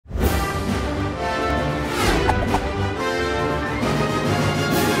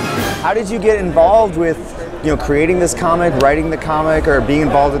How did you get involved with, creating this comic, writing the comic, or being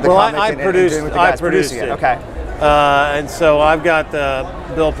involved with the comic? I produced it. Okay. And so I've got the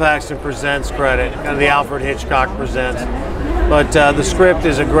Bill Paxton Presents credit, kind of the Alfred Hitchcock Presents. But the script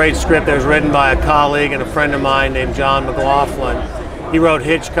is a great script that was written by a colleague and a friend of mine named John McLaughlin. He wrote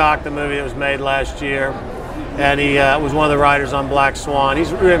Hitchcock, the movie that was made last year, and he was one of the writers on Black Swan.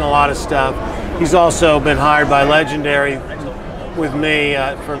 He's written a lot of stuff. He's also been hired by Legendary with me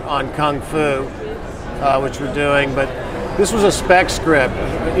on Kung Fu, which we're doing. But this was a spec script.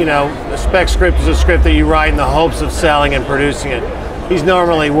 A spec script is a script that you write in the hopes of selling and producing it. He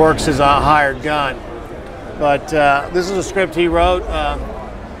normally works as a hired gun. But this is a script he wrote.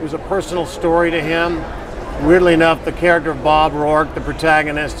 It was a personal story to him. Weirdly enough, the character of Bob Rourke, the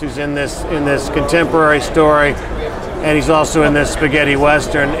protagonist, who's in this contemporary story, and he's also in this spaghetti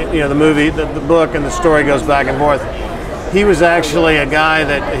western. The movie, the book, and the story goes back and forth. He was actually a guy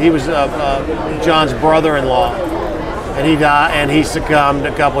that he was John's brother-in-law, and he died, and he succumbed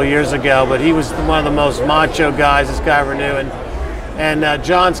a couple of years ago. But he was one of the most macho guys this guy ever knew, and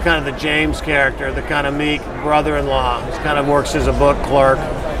John's kind of the James character, the kind of meek brother-in-law. He kind of works as a book clerk.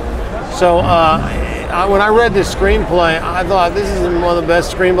 So when I read this screenplay, I thought this is one of the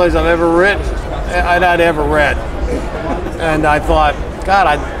best screenplays I've ever written, I'd ever read. And I thought, God,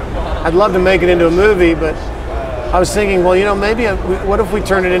 I'd love to make it into a movie, but I was thinking, well, maybe what if we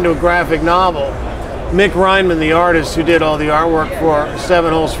turn it into a graphic novel? Mick Reinman, the artist who did all the artwork for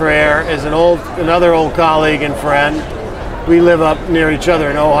 7 Holes for Air, is another old colleague and friend. We live up near each other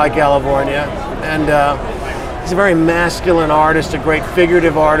in Ojai, California, and he's a very masculine artist, a great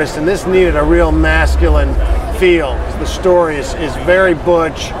figurative artist, and this needed a real masculine feel. The story is very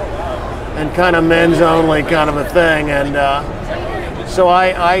butch and kind of men's only kind of a thing, and so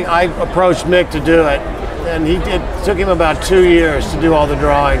I approached Mick to do it, and it took him about 2 years to do all the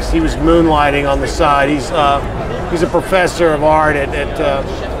drawings. He was moonlighting on the side. He's a professor of art at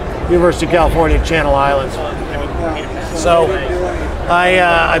University of California, Channel Islands. So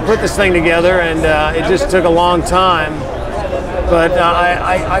I put this thing together, and it just took a long time. But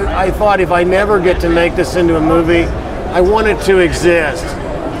I thought if I never get to make this into a movie, I want it to exist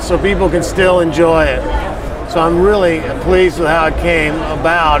so people can still enjoy it. So I'm really pleased with how it came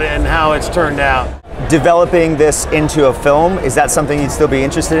about and how it's turned out. Developing this into a film, is that something you'd still be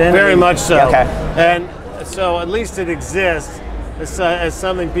interested in? Very much so. Yeah, okay. And so at least it exists as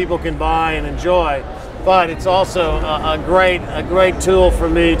something people can buy and enjoy. But it's also a great tool for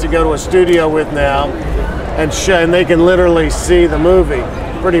me to go to a studio with now, and they can literally see the movie,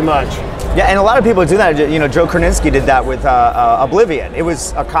 pretty much. Yeah, and a lot of people do that. Joe Krasinski did that with Oblivion. It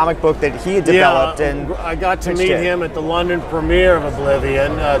was a comic book that he had developed, and I got to meet him at the London premiere of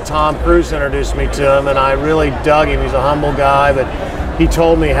Oblivion. Tom Cruise introduced me to him, and I really dug him. He's a humble guy, but he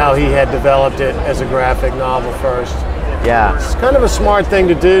told me how he had developed it as a graphic novel first. Yeah, it's kind of a smart thing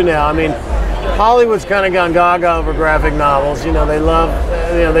to do now. I mean, Hollywood's kind of gone gaga over graphic novels. They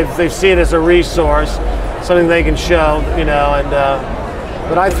love, they see it as a resource, something they can show,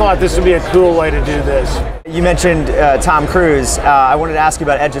 but I thought this would be a cool way to do this. You mentioned Tom Cruise. I wanted to ask you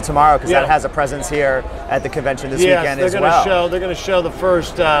about Edge of Tomorrow, because that has a presence here at the convention this weekend as well. They're going to show the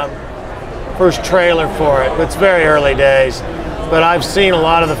first trailer for it. It's very early days, but I've seen a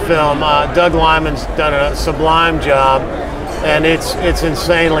lot of the film. Doug Liman's done a sublime job, and it's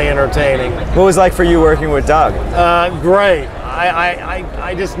insanely entertaining. What was it like for you working with Doug? Great.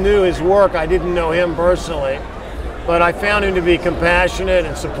 I just knew his work. I didn't know him personally, but I found him to be compassionate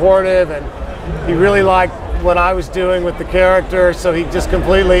and supportive, and he really liked what I was doing with the character, so he just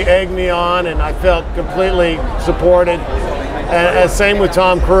completely egged me on, and I felt completely supported. And same with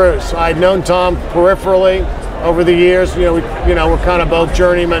Tom Cruise. I'd known Tom peripherally over the years. We're kind of both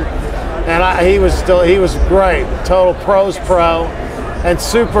journeymen. And he was great, total pro's pro, and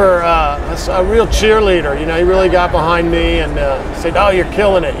super, a real cheerleader. He really got behind me and said, "Oh, you're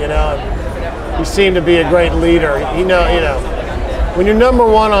killing it," And he seemed to be a great leader. When you're number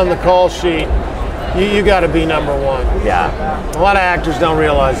one on the call sheet, you got to be number one. Yeah. A lot of actors don't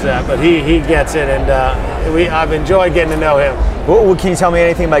realize that, but he gets it, and I've enjoyed getting to know him. Well, can you tell me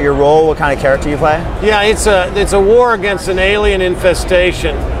anything about your role? What kind of character you play? Yeah, it's a war against an alien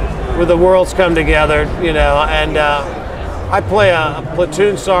infestation, where the worlds come together, and I play a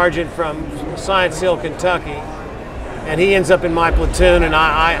platoon sergeant from Science Hill, Kentucky, and he ends up in my platoon, and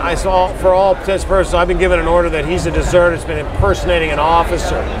I saw, for all intents and purposes, I've been given an order that he's a deserter. It's been impersonating an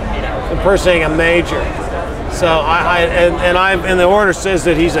officer, impersonating a major. So and the order says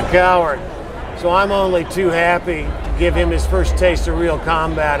that he's a coward. So I'm only too happy to give him his first taste of real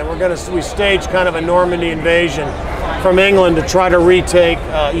combat. And we staged kind of a Normandy invasion from England to try to retake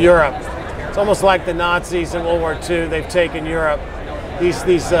Europe. It's almost like the Nazis in World War II. They've taken Europe. These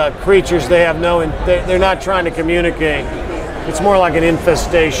creatures, they're not trying to communicate. It's more like an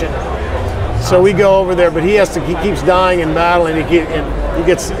infestation. So we go over there, but he keeps dying in battle, and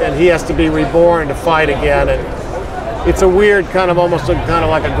he has to be reborn to fight again. And it's a weird almost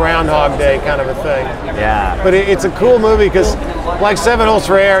like a Groundhog Day kind of a thing. Yeah. But it's a cool movie because, like Seven Holes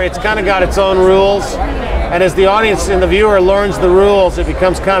for Air, it's kind of got its own rules. And as the audience and the viewer learns the rules, it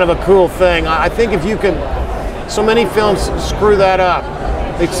becomes kind of a cool thing. I think if you can, so many films screw that up.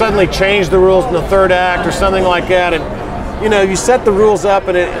 They suddenly change the rules in the third act or something like that. And you set the rules up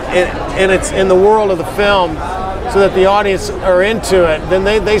and it's in the world of the film, so that the audience are into it, then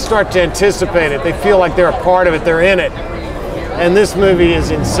they start to anticipate it. They feel like they're a part of it, they're in it. And this movie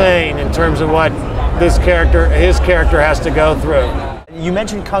is insane in terms of what his character has to go through. You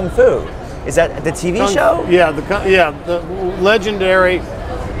mentioned Kung Fu. Is that the TV show? Yeah, the legendary,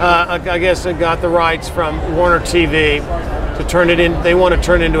 I guess it got the rights from Warner TV to turn it in. They want to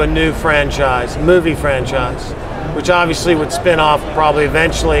turn it into a new franchise, movie franchise, which obviously would spin off probably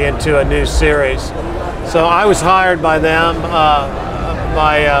eventually into a new series. So I was hired by them,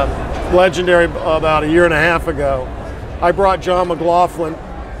 by Legendary, about a year and a half ago. I brought John McLaughlin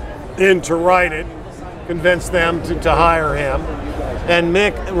in to write it, convinced them to hire him. And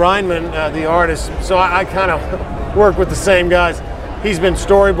Mick Reinman, the artist, so I kind of work with the same guys. He's been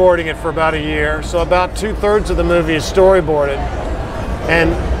storyboarding it for about a year, so about 2/3 of the movie is storyboarded.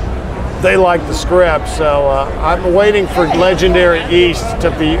 And they like the script, so I'm waiting for Legendary East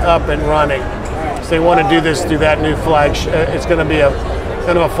to be up and running. They want to do this through that new flagship. It's going to be a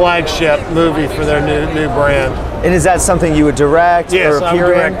kind of a flagship movie for their new brand. And is that something you would direct? Yes, or I would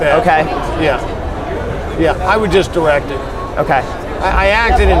direct that. Okay. Yeah, I would just direct it. Okay. I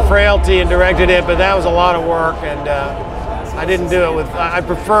acted in Frailty and directed it, but that was a lot of work, and I didn't do it with. I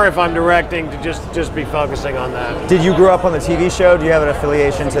prefer, if I'm directing, to just be focusing on that. Did you grow up on the TV show? Do you have an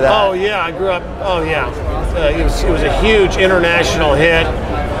affiliation to that? Oh yeah, I grew up. Oh yeah, it was a huge international hit.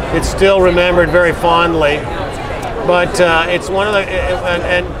 It's still remembered very fondly, but it's one of the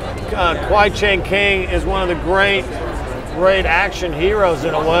Kwai Chang King is one of the great action heroes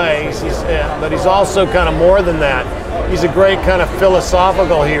in a way. But he's also kind of more than that. He's a great kind of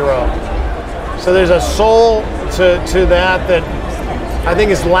philosophical hero. So there's a soul to that I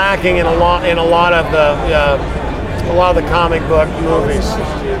think is lacking in a lot of the comic book movies.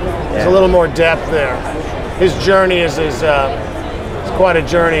 There's a little more depth there. His journey is quite a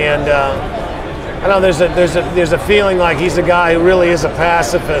journey, and I know there's a feeling like he's a guy who really is a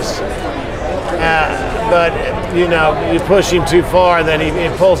pacifist, but you push him too far, then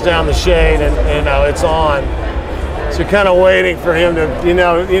he pulls down the shade, and it's on. So you're kind of waiting for him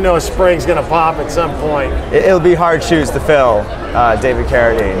to, a spring's going to pop at some point. It'll be hard shoes to fill, David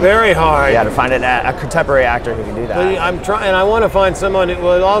Carradine. Very hard. Yeah, to find a contemporary actor who can do that. But I'm trying, and I want to find someone. It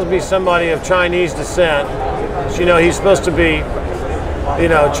will also be somebody of Chinese descent. So, he's supposed to be,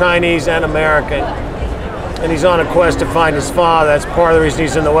 Chinese and American, and he's on a quest to find his father. That's part of the reason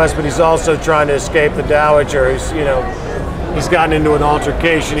he's in the West. But he's also trying to escape the Dowager. He's gotten into an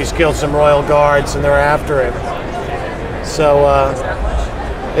altercation. He's killed some royal guards, and they're after him. So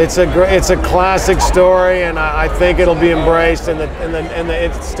it's a classic story, and I think it'll be embraced. And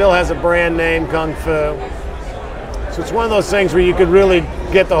it still has a brand name, Kung Fu. So it's one of those things where you could really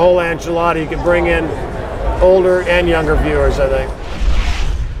get the whole enchilada. You could bring in older and younger viewers, I think.